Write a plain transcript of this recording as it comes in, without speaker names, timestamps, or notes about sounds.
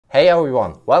Hey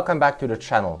everyone, welcome back to the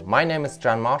channel. My name is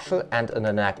Jan Marshall and in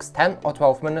the next 10 or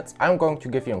 12 minutes I'm going to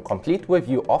give you a complete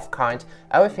review of Kind,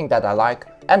 everything that I like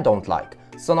and don't like.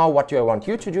 So now what do I want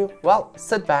you to do? Well,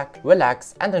 sit back,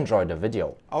 relax and enjoy the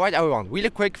video. Alright everyone, really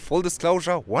quick, full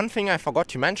disclosure, one thing I forgot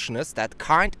to mention is that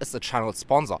Kind is a channel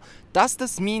sponsor. Does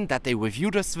this mean that they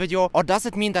review this video, or does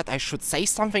it mean that I should say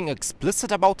something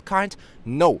explicit about Kind?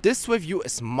 No, this review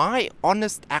is my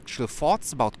honest actual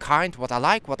thoughts about Kind, what I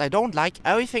like, what I don't like.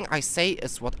 Everything I say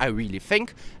is what I really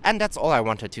think, and that's all I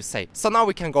wanted to say. So now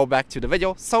we can go back to the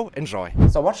video, so enjoy.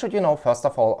 So what should you know first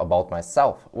of all about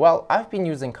myself? Well, I've been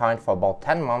using Kind for about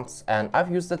 10 months and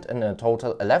I've used it in a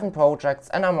total 11 projects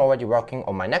and I'm already working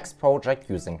on my next project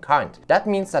using Kind. That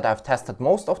means that I've tested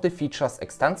most of the features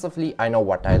extensively. I know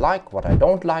what I like, what I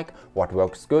don't like, what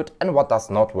works good and what does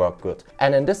not work good.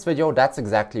 And in this video that's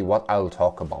exactly what I will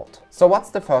talk about. So what's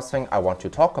the first thing I want to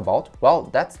talk about? Well,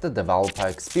 that's the developer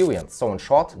experience, so in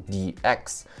short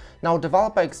DX. Now,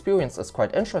 developer experience is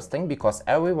quite interesting because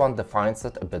everyone defines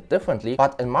it a bit differently,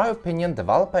 but in my opinion,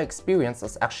 developer experience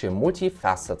is actually a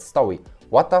multifaceted story.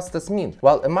 What does this mean?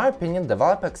 Well, in my opinion,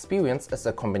 developer experience is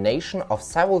a combination of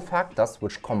several factors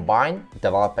which combine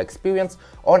developer experience,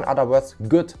 or in other words,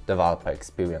 good developer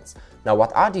experience. Now,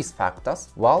 what are these factors?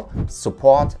 Well,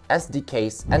 support,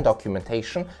 SDKs and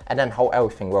documentation, and then how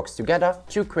everything works together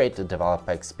to create the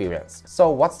developer experience.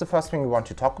 So what's the first thing we want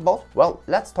to talk about? Well,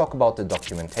 let's talk about the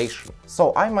documentation.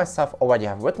 So I myself already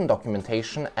have written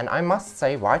documentation, and I must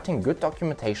say writing good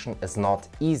documentation is not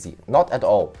easy, not at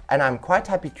all. And I'm quite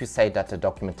happy to say that the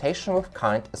documentation with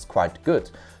Kind is quite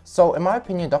good. So in my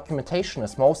opinion, documentation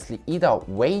is mostly either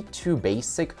way too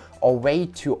basic or way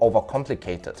too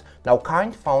overcomplicated. Now,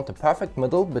 Kind found the perfect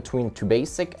middle between too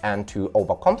basic and too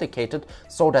overcomplicated,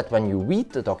 so that when you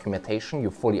read the documentation,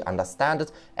 you fully understand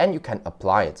it and you can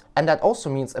apply it. And that also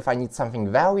means if I need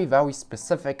something very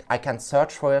specific, I can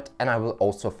search for it and I will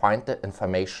also find the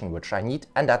information which I need,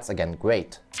 and that's again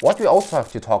great. What we also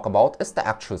have to talk about is the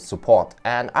actual support,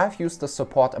 and I've used the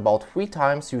support about 3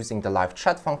 times using the live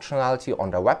chat functionality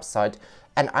on their website,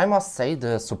 and I must say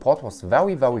the support was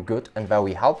very good and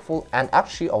very helpful and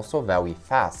actually also very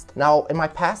fast. Now, in my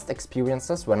past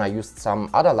experiences when I used some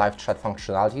other live chat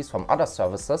functionalities from other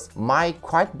services, my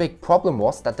quite big problem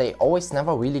was that they always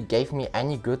never really gave me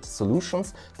any good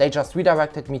solutions. They just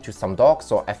redirected me to some docs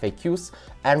or FAQs,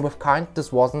 and with Kind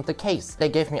this wasn't the case. They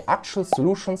gave me actual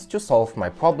solutions to solve my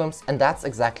problems, and that's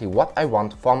exactly what I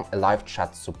want from a live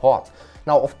chat support.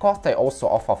 Now, of course, they also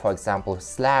offer, for example,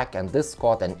 Slack and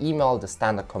Discord and email, the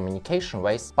standard communication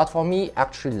ways. But for me,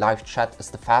 actually, live chat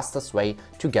is the fastest way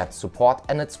to get support.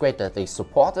 And it's great that they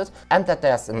support it and that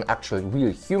there's an actual real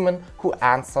human who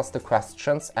answers the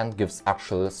questions and gives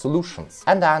actual solutions.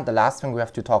 And then the last thing we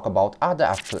have to talk about are the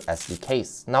actual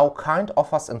SDKs. Now, Kind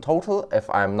offers in total, if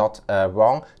I'm not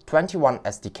wrong, 21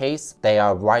 SDKs. They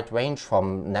are wide range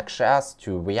from Next.js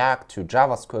to React to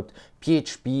JavaScript,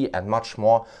 PHP and much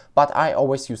more, but I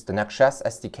always use the Next.js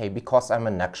SDK because I'm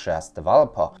a Next.js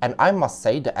developer. And I must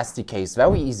say the SDK is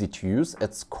very easy to use,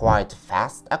 it's quite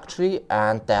fast actually,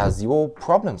 and there are 0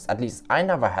 problems. At least I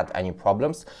never had any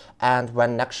problems. And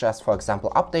when Next.js, for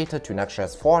example, updated to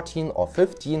Next.js 14 or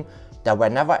 15, there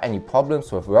were never any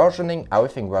problems with versioning,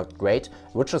 everything worked great,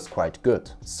 which is quite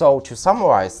good. So to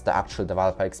summarize the actual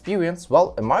developer experience,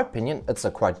 well, in my opinion, it's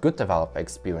a quite good developer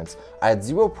experience. I had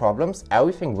 0 problems,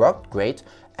 everything worked great,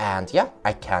 and yeah,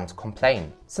 I can't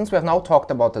complain. Since we have now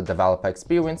talked about the developer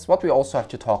experience, what we also have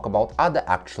to talk about are the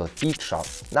actual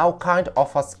features. Now, Kind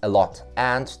offers a lot,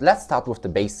 and let's start with the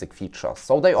basic features.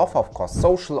 So they offer, of course,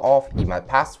 social auth, email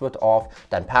password auth,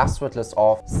 then passwordless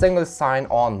auth, single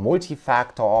sign-on,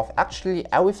 multi-factor auth, actually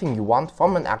everything you want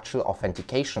from an actual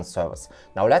authentication service.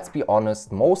 Now, let's be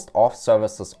honest, most auth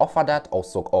services offer that,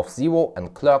 also Auth0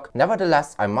 and Clerk.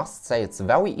 Nevertheless, I must say it's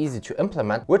very easy to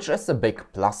implement, which is a big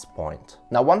plus point.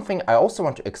 Now, one thing I also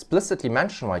want to explicitly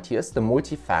mention right here is the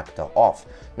multi-factor auth.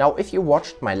 Now, if you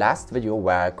watched my last video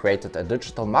where I created a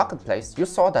digital marketplace, you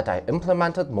saw that I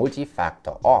implemented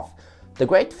multi-factor auth. The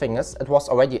great thing is it was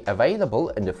already available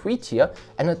in the free tier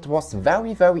and it was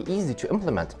very easy to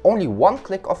implement. Only one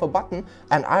click of a button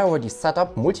and I already set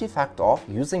up multi-factor auth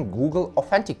using Google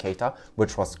Authenticator,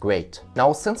 which was great.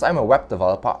 Now, since I'm a web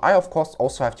developer, I of course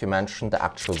also have to mention the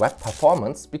actual web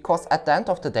performance, because at the end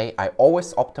of the day I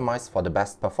always optimize for the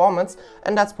best performance,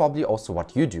 and that's probably also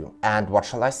what you do. And what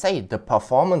shall I say, the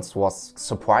performance was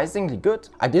surprisingly good.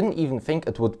 I didn't even think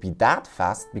it would be that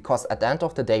fast, because at the end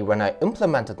of the day when I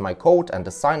implemented my code and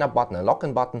the sign up button and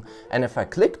login button, and if I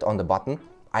clicked on the button,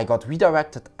 I got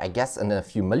redirected, I guess, in a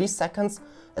few milliseconds.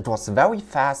 It was very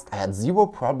fast, I had zero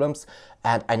problems,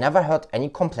 and I never heard any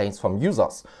complaints from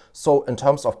users. So in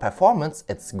terms of performance,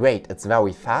 it's great, it's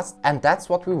very fast, and that's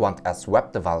what we want as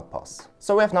web developers.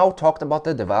 So we have now talked about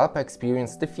the developer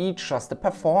experience, the features, the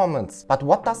performance, but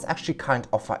what does actually Kinde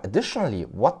offer additionally?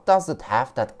 What does it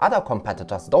have that other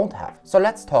competitors don't have? So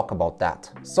let's talk about that.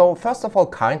 So first of all,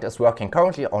 Kinde is working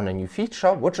currently on a new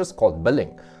feature which is called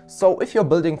billing. So if you're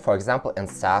building, for example, in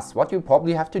SaaS, what you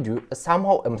probably have to do is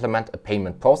somehow implement a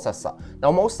payment processor.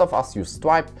 Now, most of us use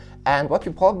Stripe, and what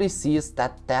you probably see is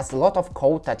that there's a lot of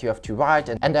code that you have to write,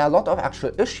 and there are a lot of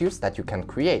actual issues that you can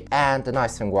create. And the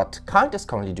nice thing what Kinde is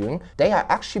currently doing, they are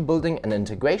actually building an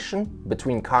integration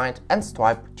between Kinde and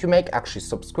Stripe to make actually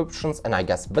subscriptions and I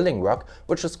guess billing work,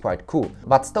 which is quite cool.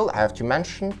 But still, I have to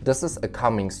mention, this is a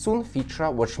coming soon feature,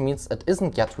 which means it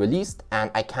isn't yet released,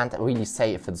 and I can't really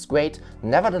say if it's great.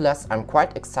 Nevertheless, I'm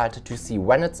quite excited to see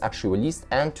when it's actually released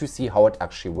and to see how it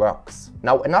actually works.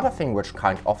 Now, another thing which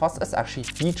Kinde offers is actually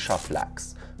feature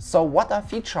flags. So what are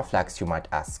feature flags, you might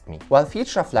ask me? Well,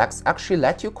 feature flags actually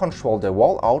let you control the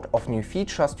rollout of new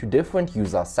features to different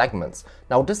user segments.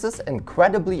 Now, this is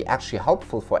incredibly actually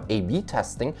helpful for A/B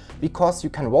testing because you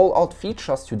can roll out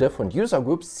features to different user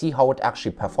groups, see how it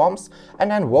actually performs, and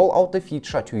then roll out the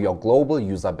feature to your global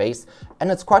user base.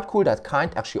 And it's quite cool that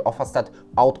Kinde actually offers that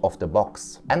out of the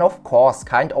box. And of course,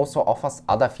 Kinde also offers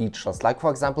other features, like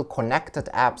for example, connected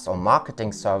apps or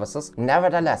marketing services.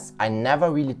 Nevertheless, I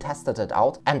never really tested it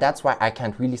out, and that's why I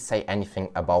can't really say anything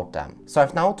about them. So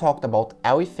I've now talked about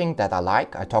everything that I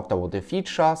like. I talked about the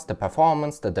features, the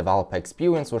performance, the developer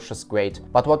experience, which is great.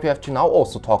 But what we have to now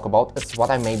also talk about is what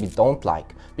I maybe don't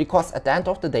like. Because at the end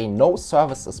of the day, no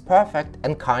service is perfect,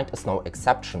 and Kinde is no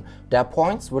exception. There are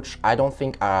points which I don't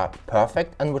think are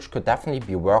perfect and which could definitely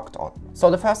be worked on.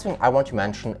 So the first thing I want to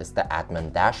mention is the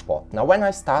admin dashboard. Now, when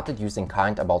I started using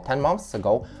Kinde about 10 months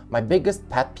ago, my biggest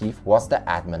pet peeve was the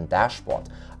admin dashboard.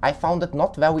 I found it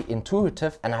not very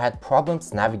intuitive, and I had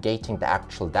problems navigating the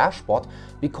actual dashboard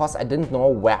because I didn't know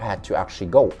where I had to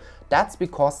actually go. That's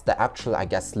because the actual, I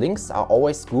guess, links are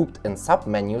always grouped in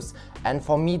sub-menus, and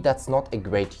for me that's not a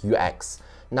great UX.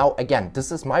 Now again,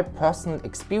 this is my personal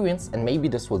experience, and maybe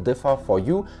this will differ for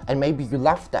you, and maybe you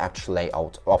love the actual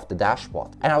layout of the dashboard.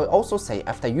 And I will also say,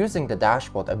 after using the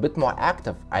dashboard a bit more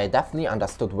active, I definitely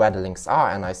understood where the links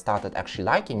are and I started actually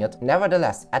liking it.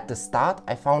 Nevertheless, at the start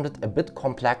I found it a bit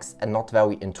complex and not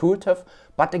very intuitive,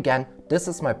 but again, this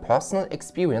is my personal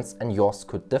experience and yours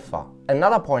could differ.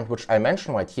 Another point which I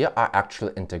mention right here are actual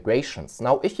integrations.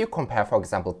 Now, if you compare, for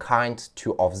example, Kinde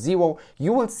to Auth0,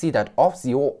 you will see that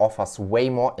Auth0 offers way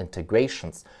more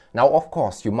integrations. Now, of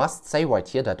course, you must say right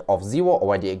here that Auth0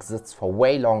 already exists for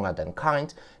way longer than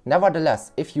Kinde.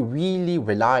 Nevertheless, if you really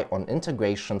rely on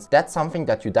integrations, that's something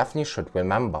that you definitely should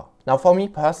remember. Now, for me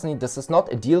personally, this is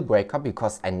not a deal breaker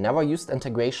because I never used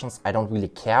integrations. I don't really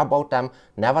care about them.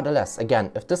 Nevertheless,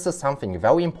 again, if this is something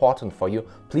very important for you,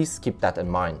 please keep that in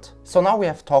mind. So now we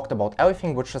have talked about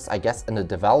everything which is, I guess, in the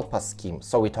developer scheme.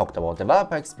 So we talked about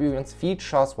developer experience,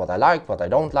 features, what I like, what I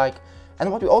don't like.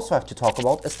 And what we also have to talk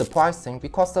about is the pricing,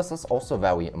 because this is also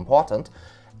very important.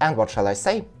 And what shall I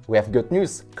say? We have good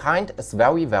news. Kinde is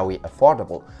very, very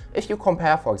affordable. If you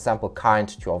compare, for example,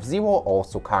 Kinde to Auth0 or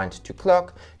also Kinde to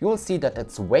Clerk, you will see that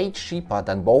it's way cheaper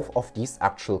than both of these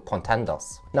actual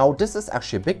contenders. Now, this is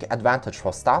actually a big advantage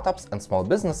for startups and small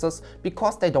businesses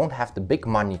because they don't have the big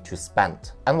money to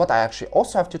spend. And what I actually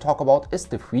also have to talk about is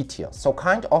the free tier. So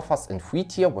Kinde offers in free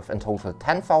tier with in total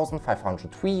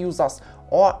 10,500 free users,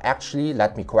 or actually,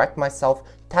 let me correct myself,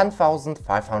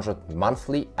 10,500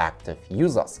 monthly active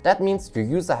users. That means your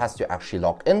user has to actually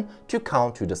log in to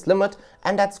count to this limit,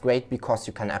 and that's great because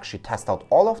you can actually test out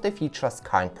all of the features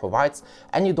Kinde provides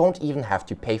and you don't even have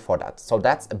to pay for that. So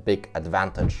that's a big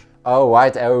advantage.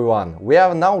 Alright everyone, we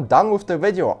are now done with the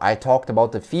video. I talked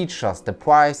about the features, the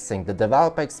pricing, the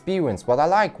developer experience, what I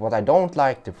like, what I don't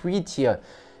like, the free tier.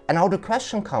 And now the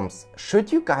question comes,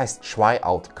 should you guys try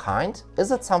out Kinde?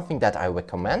 Is it something that I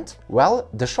recommend? Well,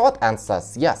 the short answer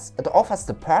is yes. It offers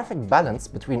the perfect balance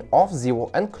between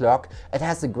Auth0 and Clerk. It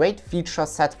has a great feature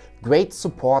set, great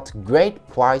support, great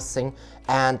pricing,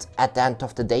 and at the end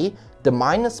of the day, the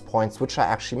minus points which I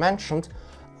actually mentioned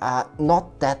are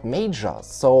not that major.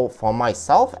 So for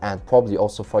myself, and probably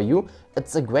also for you,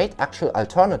 it's a great actual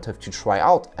alternative to try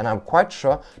out, and I'm quite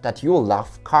sure that you'll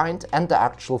love Kinde and the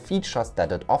actual features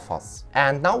that it offers.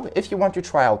 And now, if you want to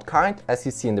try out Kinde, as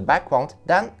you see in the background,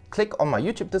 then click on my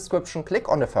YouTube description, click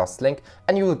on the first link,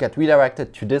 and you will get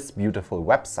redirected to this beautiful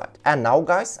website. And now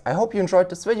guys, I hope you enjoyed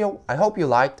this video, I hope you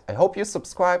liked, I hope you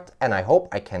subscribed, and I hope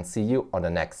I can see you on the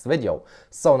next video.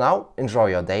 So now, enjoy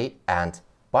your day and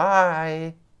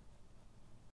bye!